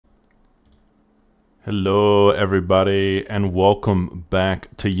Hello everybody and welcome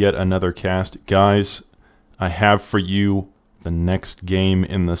back to yet another cast. Guys, I have for you the next game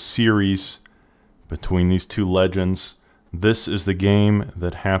in the series between these two legends. This is the game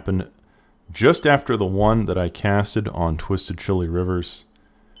that happened just after the one that I casted on Twisted Chili Rivers.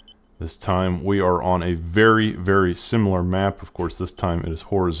 This time we are on a very similar map. Of course, this time it is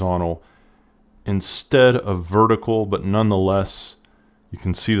horizontal instead of vertical, but nonetheless you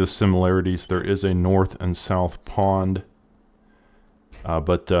can see the similarities. There is a north and south pond.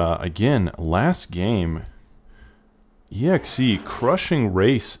 Again, last game, EXE crushing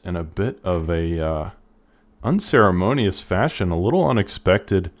Race in a bit of a unceremonious fashion, a little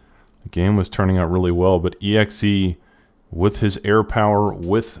unexpected. The game was turning out really well, but EXE, with his air power,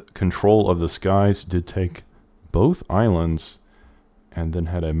 with control of the skies, did take both islands and then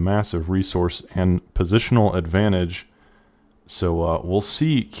had a massive resource and positional advantage. So we'll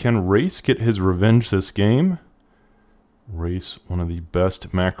see, can Race get his revenge this game? Race, one of the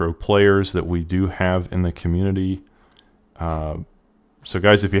best macro players that we do have in the community. So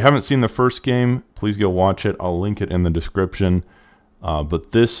guys, if you haven't seen the first game, please go watch it. I'll link it in the description.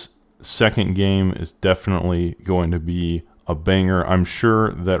 But this second game is definitely going to be a banger. I'm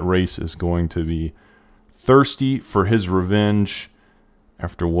sure that Race is going to be thirsty for his revenge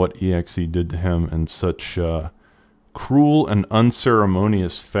after what EXE did to him in such cruel and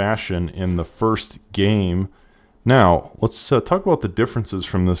unceremonious fashion in the first game. Now, let's talk about the differences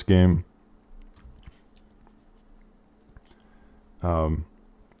from this game.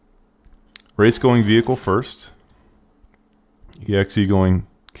 Race going vehicle first. EXE going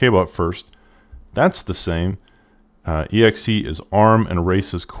K-Bot first. That's the same. EXE is arm and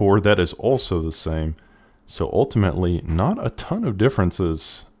Race is core. That is also the same. So ultimately, not a ton of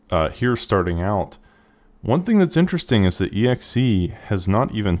differences here starting out. One thing that's interesting is that EXE has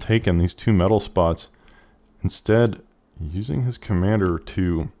not even taken these two metal spots. Instead, using his commander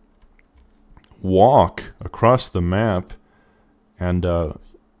to walk across the map and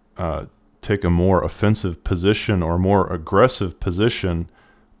take a more offensive position or more aggressive position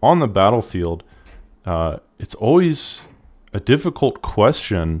on the battlefield. It's always a difficult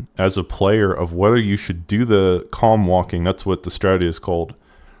question as a player of whether you should do the calm walking, that's what the strategy is called,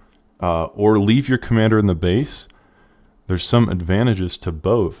 or leave your commander in the base. There's some advantages to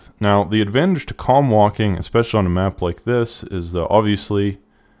both. Now, the advantage to calm walking, especially on a map like this, is that obviously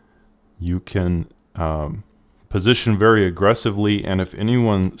you can position very aggressively, and if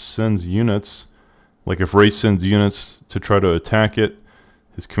anyone sends units, like if Race sends units to try to attack it,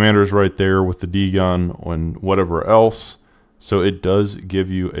 his commander's right there with the D-gun and whatever else, so it does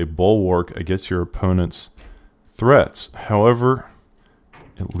give you a bulwark against your opponent's threats. However,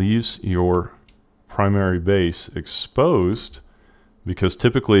 it leaves your primary base exposed because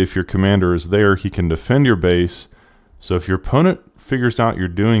typically if your commander is there, he can defend your base. So if your opponent figures out you're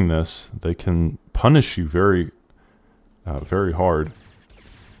doing this, they can punish you very hard.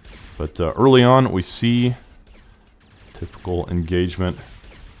 But early on, we see typical engagement.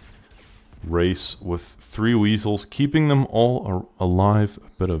 Race with 3 weasels, keeping them all alive.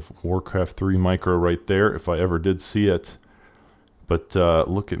 A bit of Warcraft 3 micro right there, if I ever did see it. But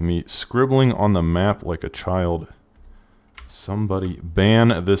look at me, scribbling on the map like a child. Somebody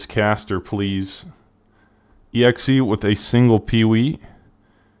ban this caster, please. EXE with a single Pee-wee.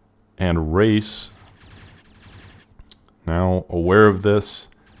 And Race, now aware of this.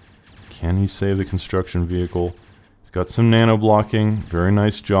 Can he save the construction vehicle? He's got some nano blocking, very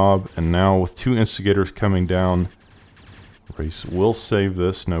nice job. And now with 2 instigators coming down, Race will save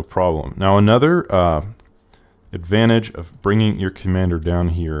this, no problem. Now another advantage of bringing your commander down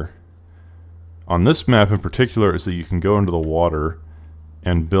here on this map in particular is that you can go into the water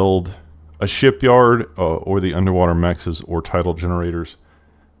and build a shipyard or the underwater mexes or tidal generators,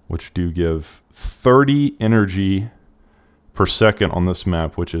 which do give 30 energy per second on this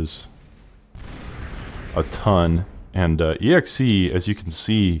map, which is a ton. And EXE, as you can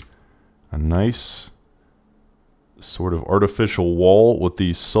see, a nice sort of artificial wall with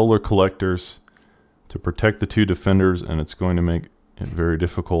these solar collectors to protect the 2 defenders, and it's going to make it very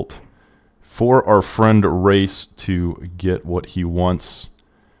difficult for our friend Race to get what he wants.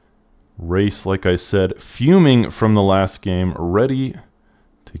 Race, like I said, fuming from the last game, ready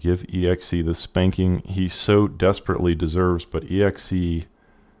to give EXE the spanking he so desperately deserves, but EXE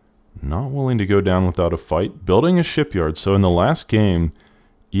not willing to go down without a fight, building a shipyard. So in the last game,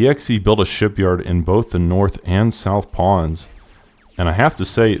 EXE built a shipyard in both the north and south ponds, and I have to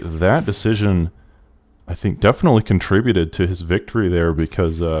say that decision, I think, definitely contributed to his victory there,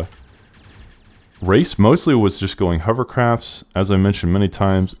 because Race mostly was just going hovercrafts. As I mentioned many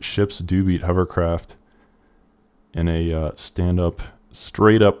times, ships do beat hovercraft in a stand-up,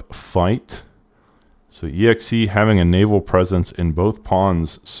 straight-up fight. So EXE having a naval presence in both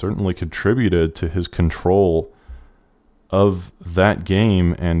pawns certainly contributed to his control of that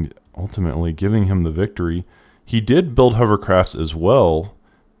game and ultimately giving him the victory. He did build hovercrafts as well,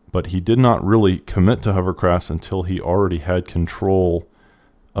 but he did not really commit to hovercrafts until he already had control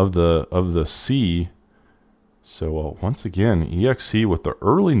of the sea. So once again, EXE with the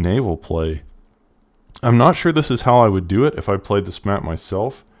early naval play. I'm not sure this is how I would do it if I played this map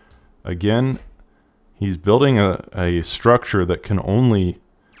myself. Again, he's building a structure that can only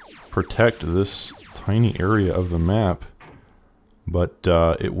protect this tiny area of the map, but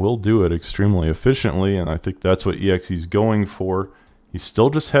it will do it extremely efficiently, and I think that's what EXE's going for. He still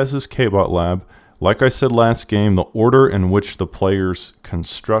just has his K-Bot lab. Like I said last game, the order in which the players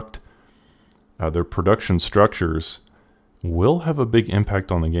construct their production structures will have a big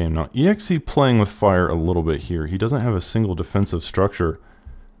impact on the game. Now, EXE playing with fire a little bit here. He doesn't have a single defensive structure,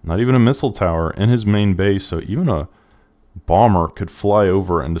 not even a missile tower in his main base, so even a bomber could fly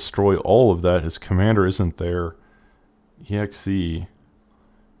over and destroy all of that. His commander isn't there. EXE,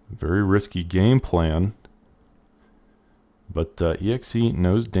 very risky game plan. But EXE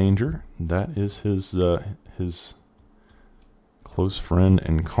knows danger. That is his close friend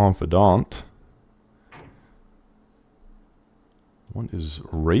and confidant. What is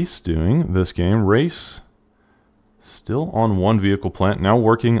Race doing this game? Race still on one vehicle plant, now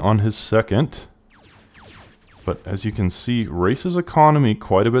working on his second. But as you can see, Race's economy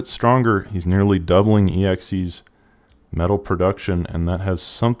quite a bit stronger. He's nearly doubling EXE's metal production, and that has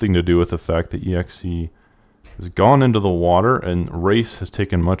something to do with the fact that EXE has gone into the water and Race has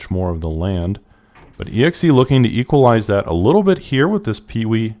taken much more of the land. But EXE looking to equalize that a little bit here with this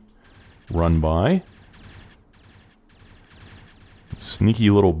Pee-wee run by. Sneaky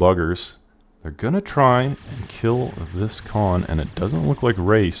little buggers. They're gonna try and kill this con, and it doesn't look like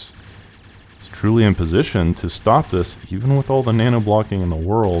Race is truly in position to stop this, even with all the nano blocking in the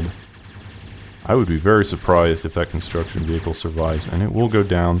world. I would be very surprised if that construction vehicle survives, and it will go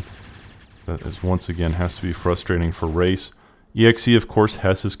down. That is, once again, has to be frustrating for Race. EXE, of course,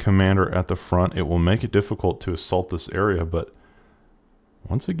 has his commander at the front. It will make it difficult to assault this area, but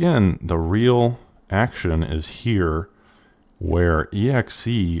once again, the real action is here, where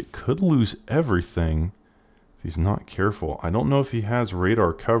EXE could lose everything if he's not careful. I don't know if he has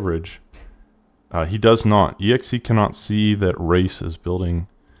radar coverage. He does not. EXE cannot see that Race is building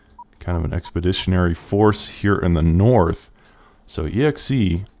kind of an expeditionary force here in the north. So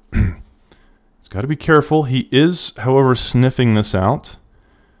EXE has got to be careful. He is, however, sniffing this out.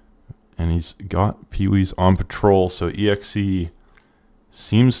 And he's got Pee-wees on patrol, so EXE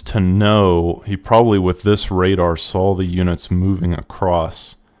seems to know. He probably, with this radar, saw the units moving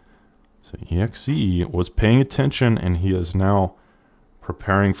across. So EXE was paying attention, and he is now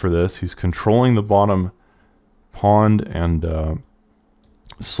preparing for this. He's controlling the bottom pond and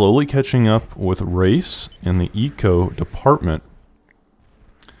slowly catching up with Race in the eco department.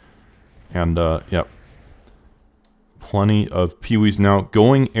 And, yep. Plenty of Pee-wees now.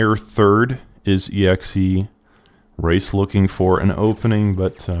 Going air third is EXE. Race looking for an opening,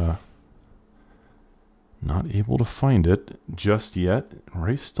 but not able to find it just yet.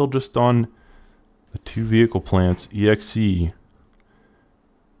 Race still just on the two vehicle plants. EXE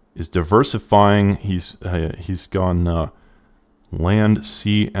is diversifying. He's gone land,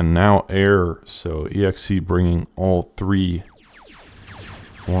 sea, and now air. So EXE bringing all three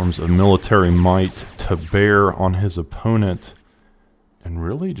forms of military might to bear on his opponent, and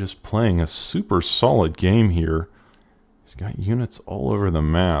really just playing a super solid game here. He's got units all over the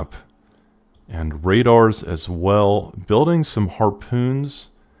map and radars as well, building some harpoons,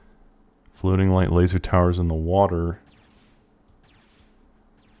 floating light laser towers in the water.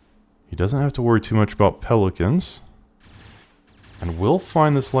 He doesn't have to worry too much about pelicans, and will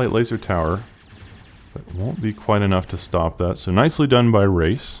find this light laser tower, but won't be quite enough to stop that. So nicely done by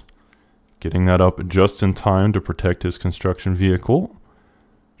Race, getting that up just in time to protect his construction vehicle,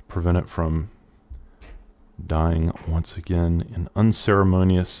 to prevent it from dying once again in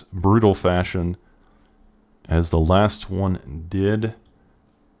unceremonious, brutal fashion, as the last one did.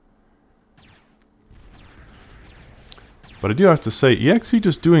 But I do have to say, EXE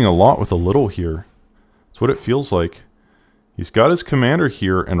just doing a lot with a little here. That's what it feels like. He's got his commander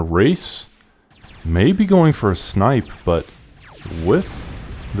here, and Race may be going for a snipe, but with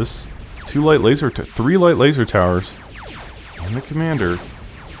this three light laser towers and the commander,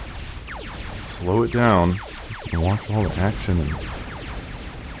 slow it down. You can watch all the action and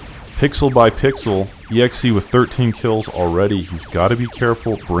Pixel by pixel, EXE with 13 kills already. He's got to be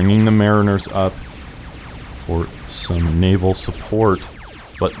careful bringing the Mariners up for some naval support.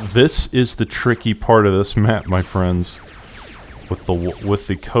 But this is the tricky part of this map, my friends. With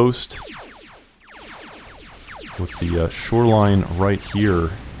the coast, with the shoreline right here,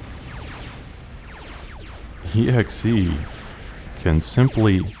 EXE can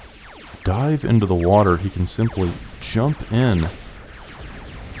simply dive into the water. He can simply jump in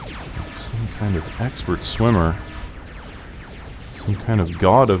like some kind of expert swimmer, some kind of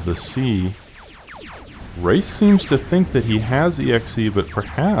god of the sea. Race seems to think that he has EXE, but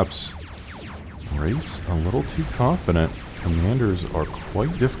perhaps Race a little too confident. Commanders are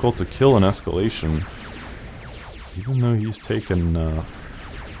quite difficult to kill in escalation. Even though he's taken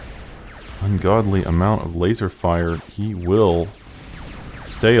ungodly amount of laser fire, he will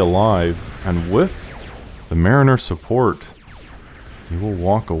stay alive, and with the Mariner support, he will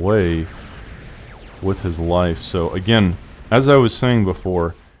walk away with his life. So again, as I was saying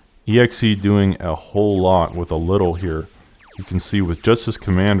before, EXE doing a whole lot with a little here. You can see with just his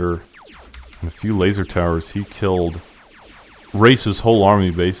commander and a few laser towers, he killed Race's whole army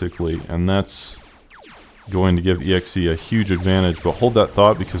basically, and that's going to give EXE a huge advantage. But hold that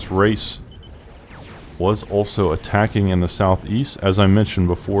thought, because Race was also attacking in the southeast. As I mentioned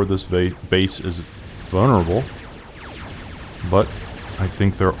before, this base is vulnerable, but I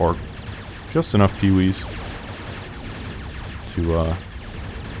think there are just enough Pee-wees to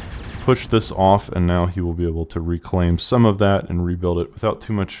push this off, and now he will be able to reclaim some of that and rebuild it without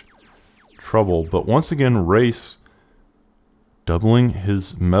too much trouble. But once again, Race doubling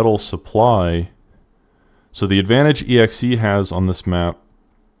his metal supply. So the advantage EXE has on this map,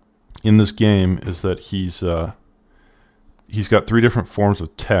 in this game, is that he's got 3 different forms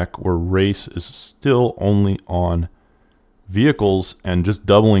of tech, where Race is still only on vehicles and just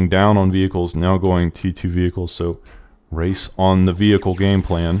doubling down on vehicles, now going T2 vehicles. So Race on the vehicle game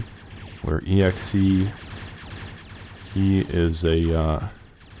plan, where EXE, he is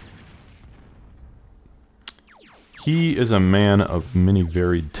a man of many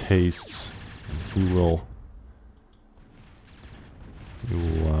varied tastes. He will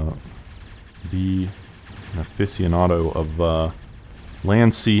be an aficionado of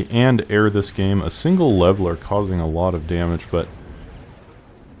land, sea, and air this game. A single leveler causing a lot of damage, but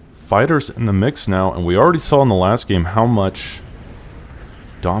fighters in the mix now, and we already saw in the last game how much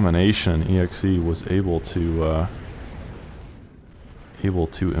domination EXE was able to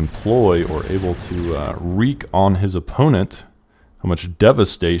employ, or able to wreak on his opponent, how much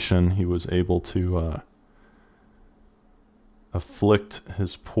devastation he was able to afflict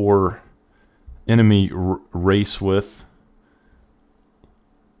his poor enemy Race with.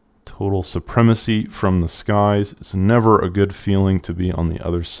 Total supremacy from the skies. It's never a good feeling to be on the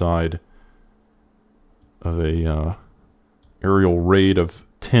other side of a aerial raid of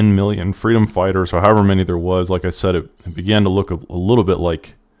 10 million freedom fighters, or however many there was. Like I said, it began to look a little bit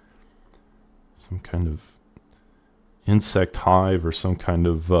like some kind of insect hive, or some kind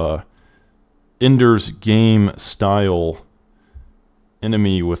of Ender's Game style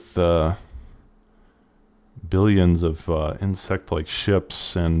enemy with billions of insect-like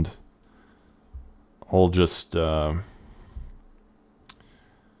ships, and all just sort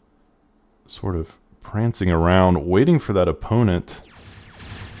of prancing around, waiting for that opponent,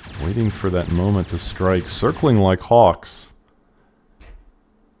 waiting for that moment to strike, circling like hawks.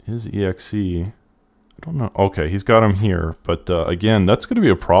 Is EXE... I don't know. Okay, he's got him here, but again, that's going to be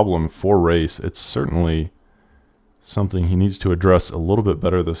a problem for Race. It's certainly something he needs to address a little bit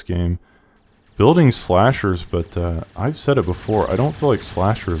better this game. Building slashers, but I've said it before, I don't feel like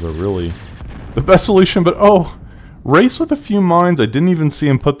slashers are really the best solution, but oh, Race with a few mines. I didn't even see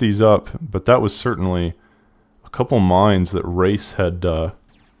him put these up, but that was certainly a couple mines that Race had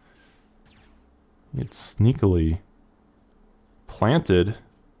sneakily planted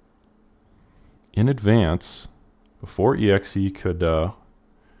in advance before EXE could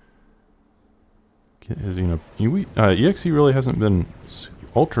get his, EXE really hasn't been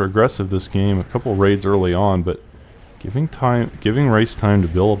ultra aggressive this game. A couple raids early on, but giving Race time to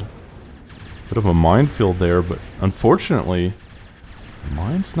build a bit of a minefield there. But unfortunately, the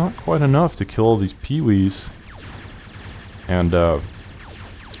mine's not quite enough to kill all these Pee-wees, and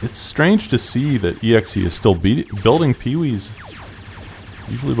it's strange to see that EXE is still building Pee-wees.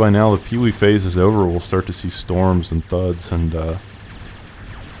 Usually by now the Pee-wee phase is over. We'll start to see storms and thuds and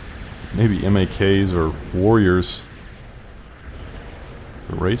maybe MAKs or warriors.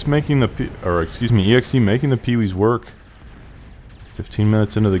 But EXE making the Pee-wees work. 15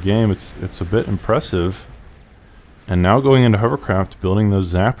 minutes into the game, it's a bit impressive. And now going into hovercraft, building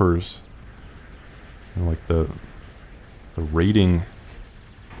those zappers. And like the raiding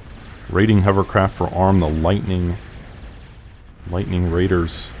hovercraft for arm, the lightning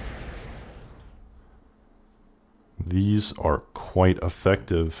raiders. These are quite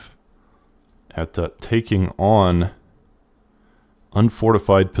effective at taking on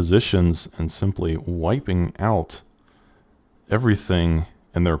unfortified positions and simply wiping out everything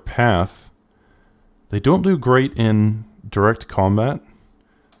in their path. They don't do great in direct combat.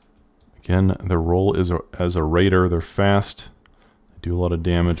 Again, their role is as a raider. They're fast, they do a lot of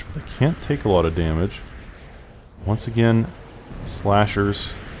damage, but they can't take a lot of damage. Once again,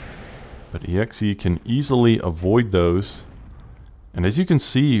 slashers, but EXE can easily avoid those. And as you can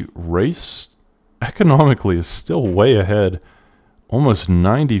see, Race economically is still way ahead. Almost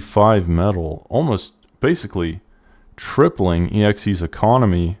 95 metal, almost basically tripling EXE's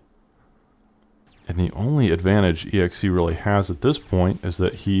economy. And the only advantage EXE really has at this point is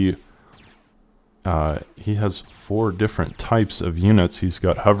that he has 4 different types of units. He's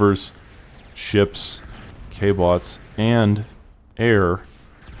got hovers, ships, K-bots, and air.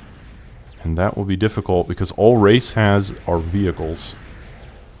 And that will be difficult because all Race has are vehicles.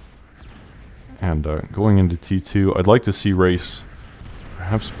 And going into T2, I'd like to see Race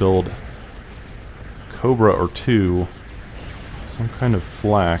perhaps build Cobra or 2, some kind of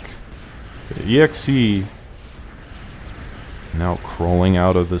flak. EXE now crawling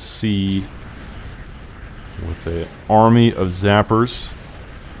out of the sea with an army of zappers,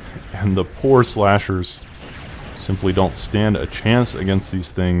 and the poor slashers simply don't stand a chance against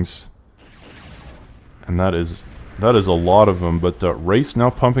these things. And that is a lot of them. But Race now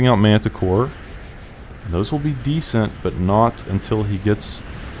pumping out Manticore. Those will be decent, but not until he gets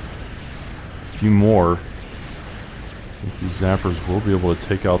a few more. I think these zappers will be able to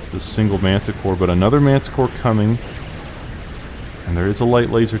take out this single Manticore, but another Manticore coming. And there is a light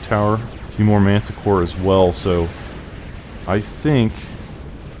laser tower, a few more Manticore as well, so I think...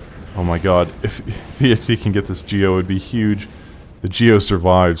 Oh my god, if EXE can get this Geo, it would be huge. The Geo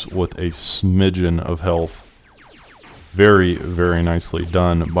survives with a smidgen of health. Very, very nicely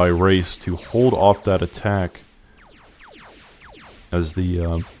done by Race to hold off that attack as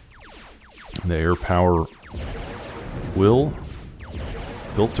the air power will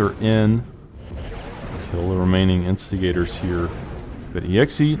filter in, kill the remaining instigators here. But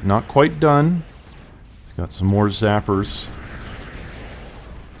EXE not quite done. He's got some more zappers.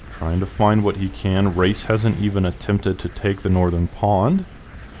 Trying to find what he can. Race hasn't even attempted to take the northern pond.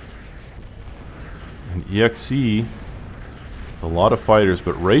 And EXE, a lot of fighters,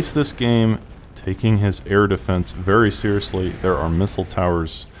 but Race this game taking his air defense very seriously. There are missile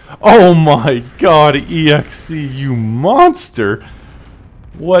towers. Oh my god, EXE, you monster!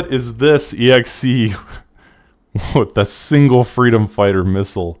 What is this, EXE? With the single freedom fighter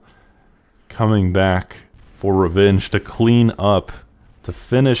missile coming back for revenge, to clean up, to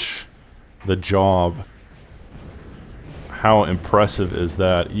finish the job. How impressive is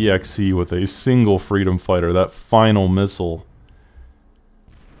that? EXE with a single freedom fighter, that final missile.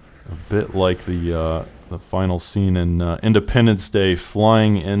 A bit like the final scene in Independence Day,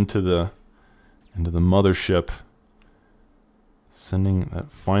 flying into the mothership, sending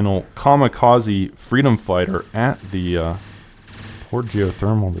that final kamikaze freedom fighter at the poor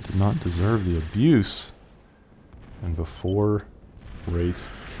geothermal that did not deserve the abuse. And before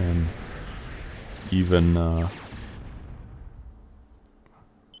Race can even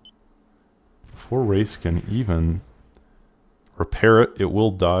repair it, it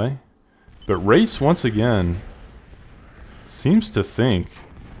will die. But Race, once again, seems to think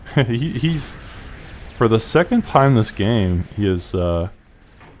he's for the second time this game, he is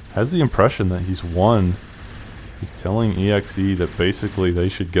has the impression that he's won. He's telling EXE that basically they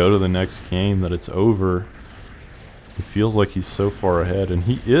should go to the next game, that it's over. He feels like he's so far ahead, and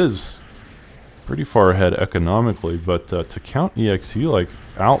he is pretty far ahead economically, but to count EXE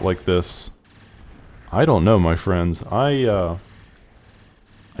out like this, I don't know, my friends. I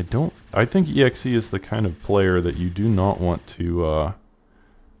think EXE is the kind of player that you do not want to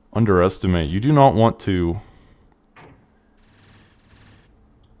underestimate. You do not want to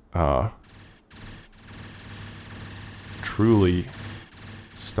truly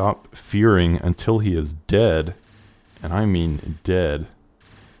stop fearing until he is dead. And I mean dead.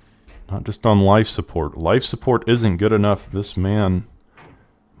 Not just on life support. Life support isn't good enough. This man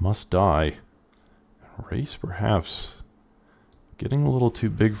must die. Race perhaps getting a little too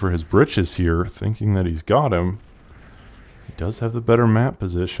big for his britches here, thinking that he's got him. He does have the better map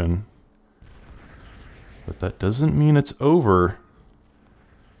position. But that doesn't mean it's over.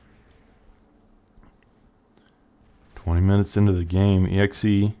 20 minutes into the game,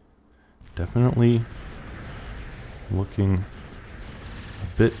 EXE definitely looking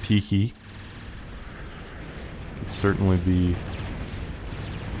a bit peaky. Could certainly be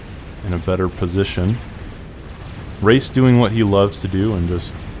in a better position. Race doing what he loves to do and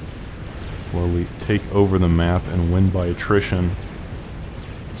just slowly take over the map and win by attrition.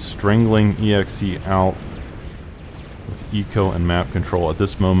 Strangling EXE out with eco and map control at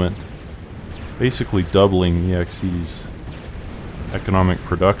this moment. Basically doubling EXE's economic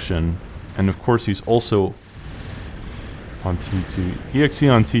production. And of course he's also on T2. EXE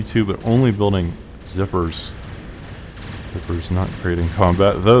on T2, but only building zippers. Zippers not great in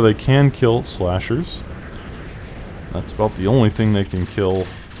combat, though they can kill slashers. That's about the only thing they can kill.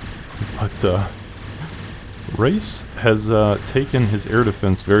 But Race has taken his air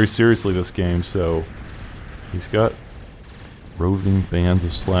defense very seriously this game, so he's got roving bands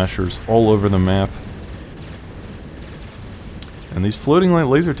of slashers all over the map. And these floating light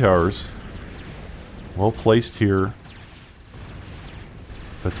laser towers, well placed here.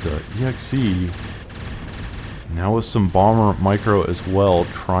 But EXE, now with some bomber micro as well,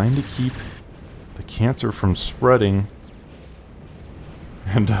 trying to keep the cancer from spreading.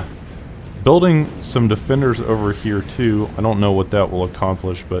 And building some defenders over here too. I don't know what that will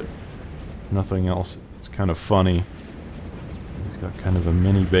accomplish, but if nothing else, it's kind of funny. He's got kind of a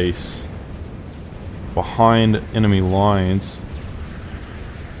mini base behind enemy lines.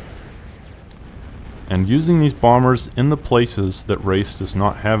 And using these bombers in the places that Race does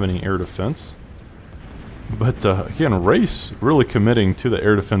not have any air defense. But again, Race really committing to the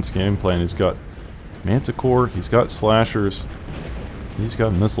air defense game plan. He's got Manticore, he's got slashers, he's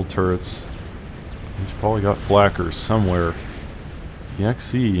got missile turrets, he's probably got flackers somewhere.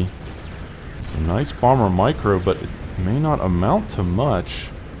 EXE, some nice bomber micro, but it may not amount to much.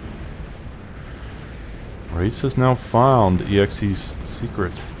 Race has now found EXE's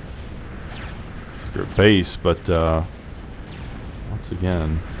secret base, but once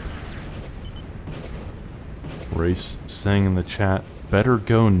again, Race saying in the chat, better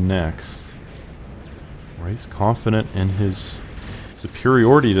go next. Race confident in his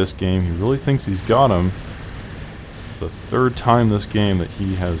superiority this game. He really thinks he's got him. It's the third time this game that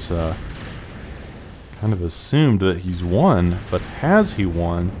he has kind of assumed that he's won, but has he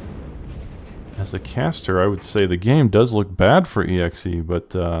won? As a caster, I would say the game does look bad for EXE,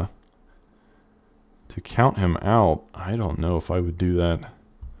 but to count him out, I don't know if I would do that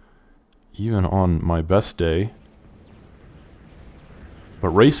even on my best day. But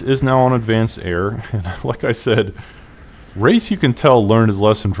Race is now on advanced air, and like I said, Race, you can tell, learned his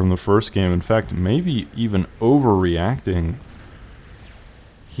lesson from the first game. In fact, maybe even overreacting.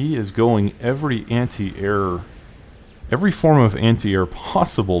 He is going every anti-air, every form of anti-air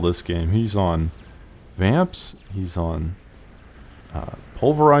possible this game. He's on Vamps, he's on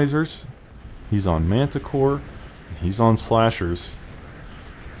Pulverizers, he's on Manticore, and he's on Slashers.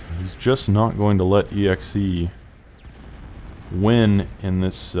 He's just not going to let EXE win in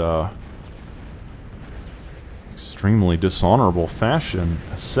this extremely dishonorable fashion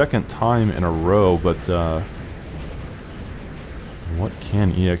a second time in a row, but what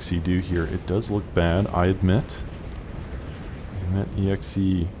can EXE do here? It does look bad, I admit.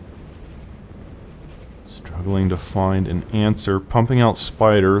 EXE struggling to find an answer, pumping out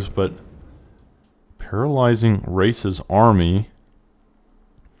spiders, but paralyzing Race's army.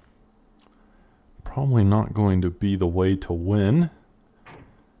 Probably not going to be the way to win.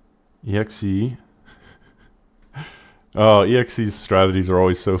 EXE. Oh, EXE's strategies are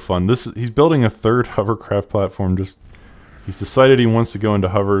always so fun. He's building a third hovercraft platform. He's decided he wants to go into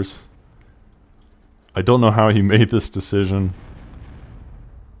hovers. I don't know how he made this decision.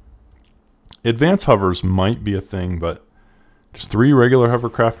 Advanced hovers might be a thing, but just 3 regular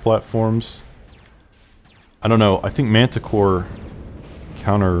hovercraft platforms. I don't know. I think Manticore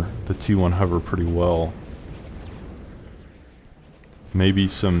counter the T1 hover pretty well. Maybe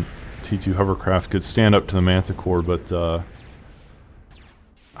some T2 hovercraft could stand up to the Manticore, but I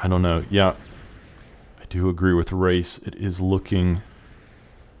don't know. Yeah, I do agree with Race. It is looking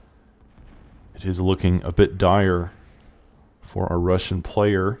a bit dire for our Russian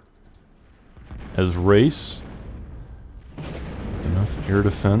player, as Race, with enough air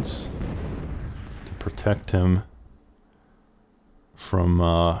defense to protect him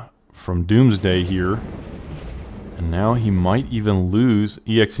from Doomsday here. And now he might even lose,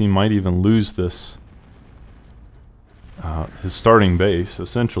 EXE might even lose this, his starting base,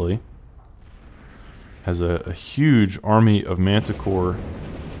 essentially, as a huge army of Manticore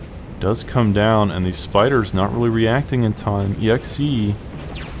does come down, and these spiders not really reacting in time. EXE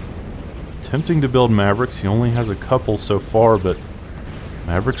attempting to build Mavericks. He only has a couple so far, but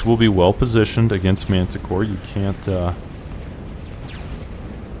Mavericks will be well positioned against Manticore. You can't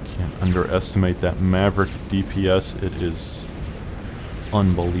underestimate that Maverick DPS. It is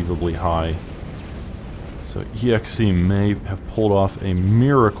unbelievably high. So EXE may have pulled off a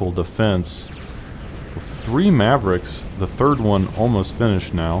miracle defense with 3 Mavericks. The third one almost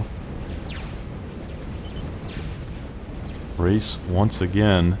finished now. Race once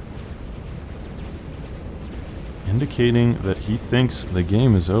again indicating that he thinks the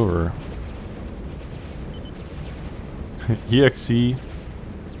game is over. EXE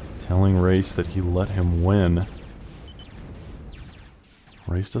telling Race that he let him win.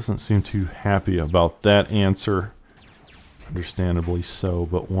 Race doesn't seem too happy about that answer. Understandably so,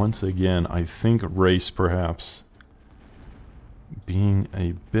 but once again, I think Race perhaps being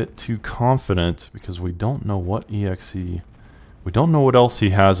a bit too confident because we don't know what EXE, we don't know what else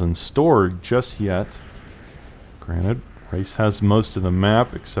he has in store just yet. Granted, Race has most of the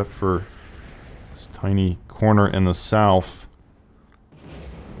map except for this tiny corner in the south.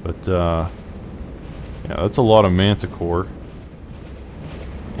 But, yeah, that's a lot of Manticore.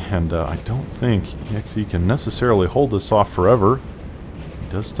 And I don't think EXE can necessarily hold this off forever. He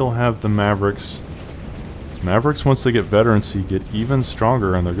does still have the Mavericks. Mavericks, once they get veterancy, get even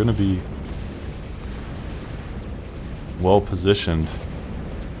stronger, and they're going to be well positioned.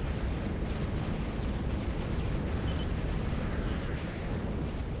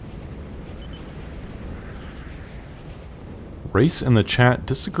 Race in the chat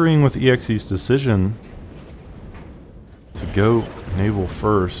disagreeing with EXE's decision to go naval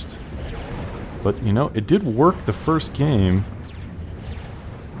first. But, you know, it did work the first game.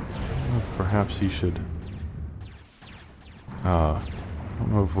 I don't know if perhaps he should... I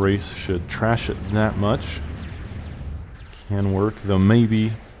don't know if Race should trash it that much. Can work, though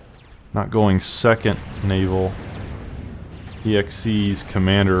maybe not going second naval. EXE's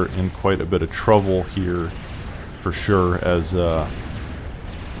commander in quite a bit of trouble here. For sure, as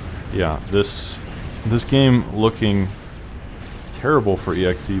yeah, this game looking terrible for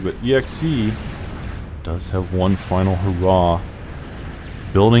EXE, but EXE does have one final hurrah.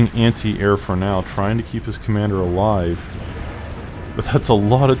 Building anti-air for now, trying to keep his commander alive. But that's a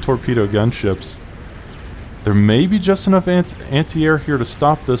lot of torpedo gunships. There may be just enough anti-air here to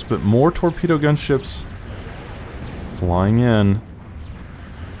stop this, but more torpedo gunships flying in.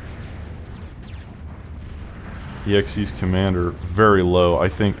 EXE's commander very low. I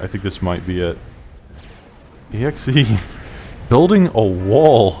think this might be it. EXE building a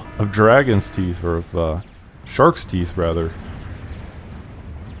wall of dragon's teeth, or of shark's teeth rather.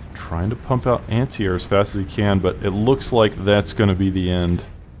 Trying to pump out anti-air as fast as he can, but it looks like that's going to be the end.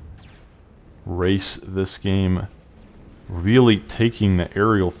 Race this game really taking the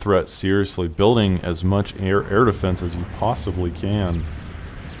aerial threat seriously, building as much air defense as you possibly can.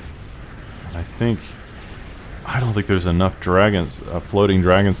 And I don't think there's enough dragons, floating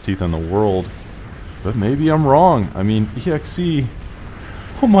dragon's teeth in the world. But maybe I'm wrong. I mean, EXE...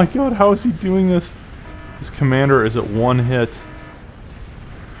 Oh my god, how is he doing this? His commander is at one hit.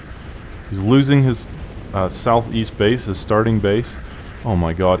 He's losing his southeast base, his starting base. Oh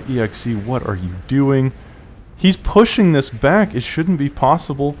my god, EXE, what are you doing? He's pushing this back. It shouldn't be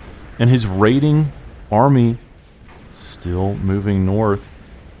possible. And his raiding army still moving north.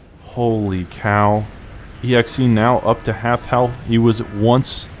 Holy cow. EXE now up to half health. He was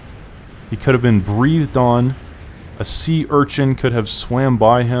once... He could have been breathed on. A sea urchin could have swam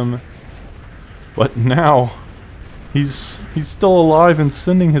by him. But now, he's still alive and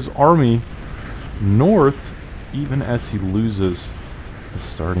sending his army north, even as he loses his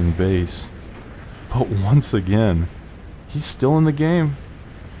starting base. But once again, he's still in the game.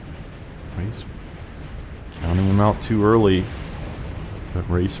 Race counting him out too early. But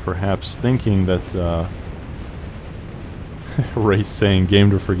Race perhaps thinking that... Race saying game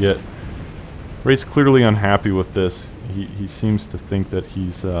to forget. Race clearly unhappy with this. He seems to think that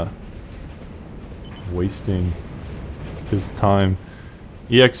he's wasting his time.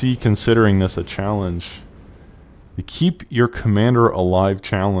 EXE considering this a challenge. The keep your commander alive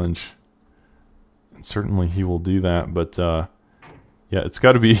challenge. And certainly he will do that, but yeah, it's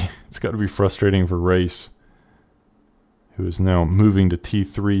got to be frustrating for Race, who is now moving to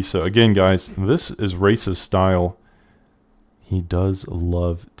T3. So again, guys, this is Race's style. He does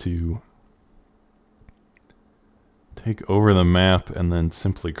love to take over the map and then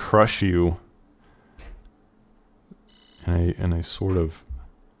simply crush you in a sort of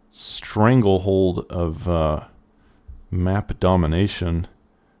stranglehold of map domination.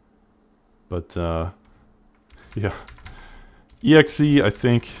 But yeah, EXE, I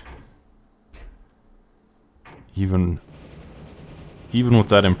think Even with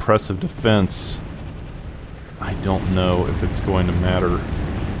that impressive defense, I don't know if it's going to matter.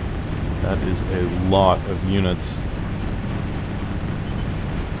 That is a lot of units.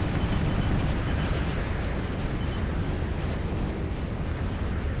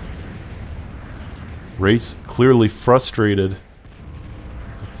 Race clearly frustrated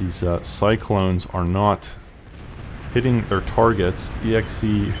that these Cyclones are not hitting their targets.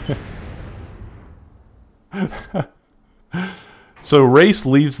 EXE... So Race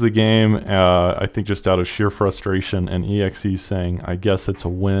leaves the game, I think just out of sheer frustration, and EXE saying, I guess it's a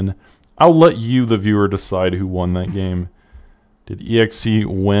win. I'll let you, the viewer, decide who won that game. Did EXE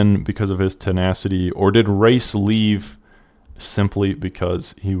win because of his tenacity, or did Race leave simply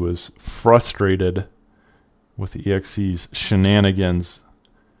because he was frustrated with EXE's shenanigans?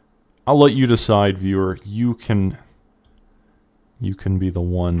 I'll let you decide, viewer. You can be the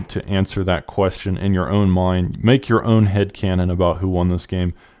one to answer that question in your own mind. Make your own headcanon about who won this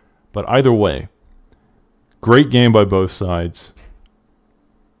game. But either way, great game by both sides.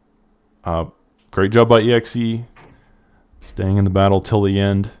 Great job by EXE, staying in the battle till the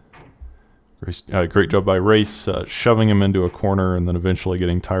end. Great job by Race, shoving him into a corner and then eventually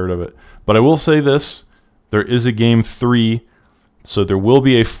getting tired of it. But I will say this, there is a game 3, so there will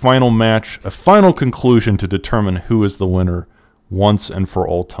be a final match, a final conclusion to determine who is the winner once and for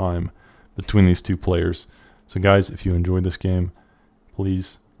all time between these two players. So guys, if you enjoyed this game,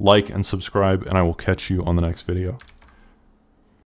 please like and subscribe, and I will catch you on the next video.